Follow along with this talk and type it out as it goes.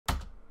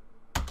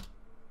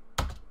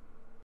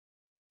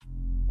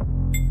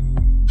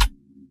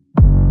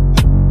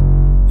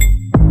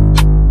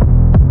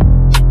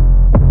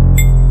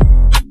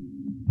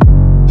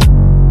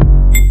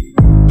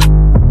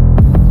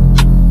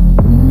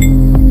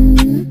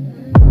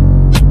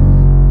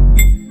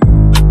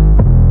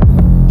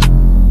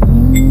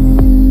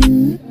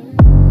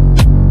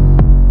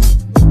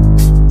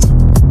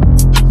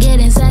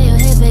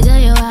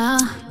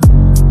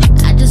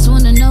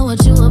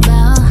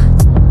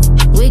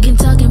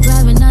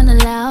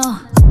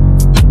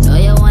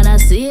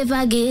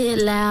I get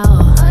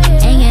loud.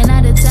 Hanging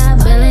out the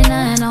top, barely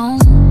nothing on.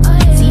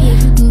 See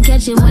if you can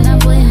catch it when I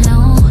put it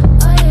on.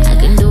 I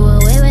can do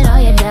away with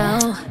all your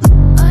doubt,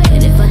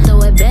 but if I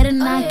throw it, better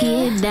knock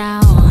it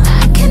down.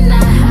 I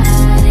cannot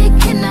hide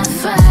it, cannot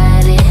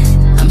fight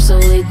it. I'm so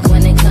weak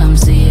when it comes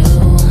to you.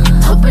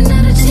 Hoping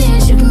that a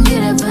chance you can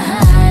get up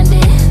behind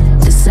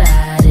it.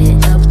 Decide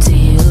it, up to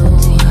you.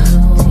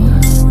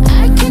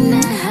 I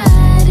cannot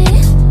hide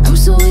it. I'm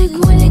so weak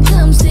when it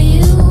comes to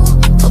you.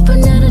 Hoping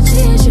that a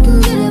chance you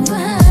can get up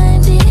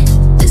behind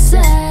it.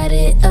 Decide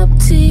it, up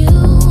to you.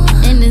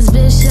 And this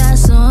bitch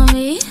shots on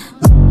me,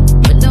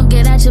 but don't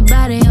get out your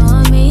body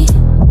on me.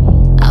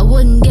 I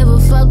wouldn't give a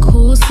fuck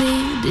who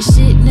see. This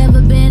shit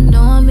never been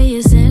on me.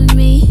 It's